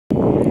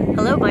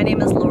Hello, my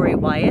name is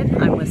Wyatt.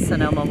 I'm with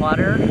Sonoma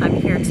Water. I'm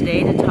here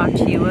today to talk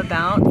to you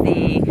about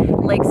the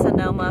Lake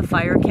Sonoma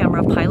Fire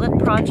Camera Pilot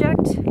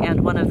Project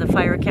and one of the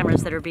fire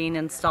cameras that are being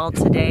installed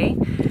today.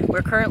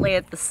 We're currently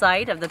at the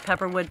site of the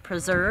Pepperwood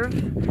Preserve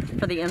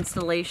for the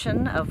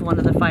installation of one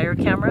of the fire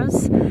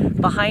cameras.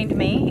 Behind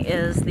me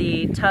is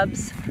the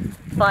Tubbs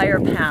fire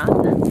path.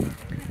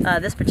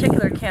 This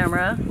particular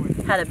camera,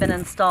 had it been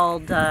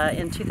installed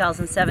in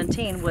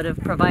 2017, would have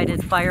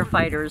provided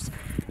firefighters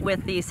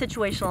with the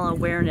situational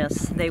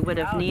awareness they would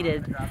have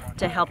needed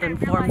to help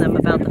inform them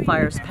about the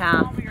fire's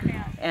path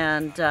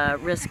and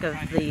risk of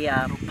the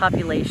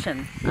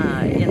population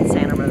in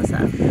Santa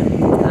Rosa.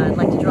 I'd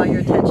like to draw your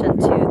attention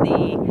to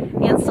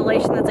the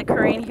installation that's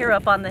occurring here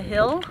up on the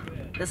hill.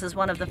 This is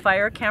one of the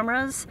fire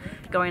cameras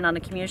going on a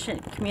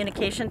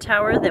communication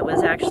tower that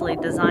was actually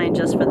designed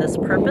just for this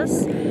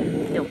purpose.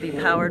 It will be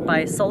powered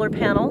by solar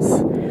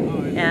panels,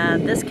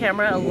 and this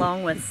camera,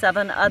 along with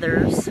 7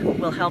 others,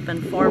 will help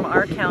inform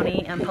our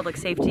county and public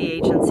safety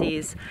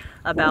agencies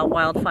about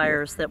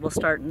wildfires that will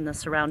start in the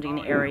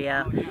surrounding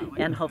area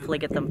and hopefully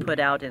get them put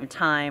out in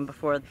time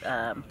before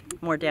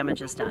more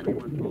damage is done.